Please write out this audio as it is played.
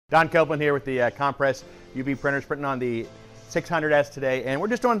Don Copeland here with the compress UV printers, printing on the 600S today, and we're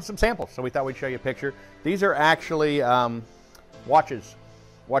just doing some samples, so we thought we'd show you a picture. These are actually watch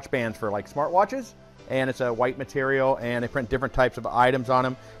bands for like smartwatches, and it's a white material, and they print different types of items on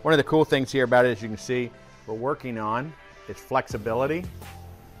them. One of the cool things here about it, as you can see, we're working on is flexibility,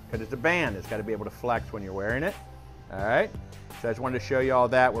 because it's a band. It's got to be able to flex when you're wearing it. All right, so I just wanted to show you all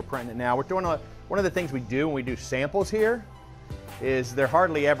that. We're printing it now. We're doing one of the things we do when we do samples here is they're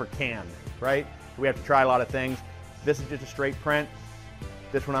hardly ever canned, right? We have to try a lot of things. This is just a straight print.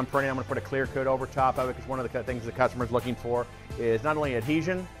 This one I'm printing, I'm going to put a clear coat over top of it, because one of the things the customer's looking for is not only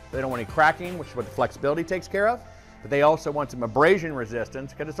adhesion, they don't want any cracking, which is what the flexibility takes care of, but they also want some abrasion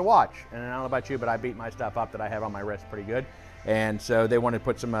resistance, because it's a watch. And I don't know about you, but I beat my stuff up that I have on my wrist pretty good. And so they want to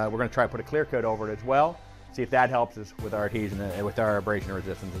put some, we're going to try to put a clear coat over it as well, see if that helps us with our adhesion and with our abrasion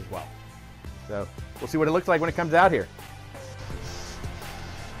resistance as well. So we'll see what it looks like when it comes out here.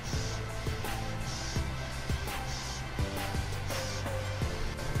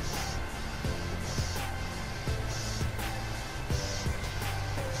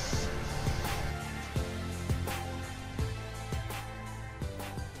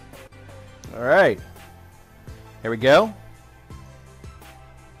 All right, here we go.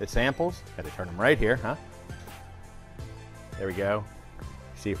 The samples, got to turn them right here, huh? There we go.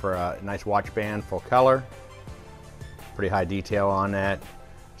 See, for a nice watch band, full color. Pretty high detail on that.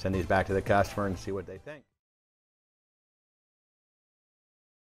 Send these back to the customer and see what they think.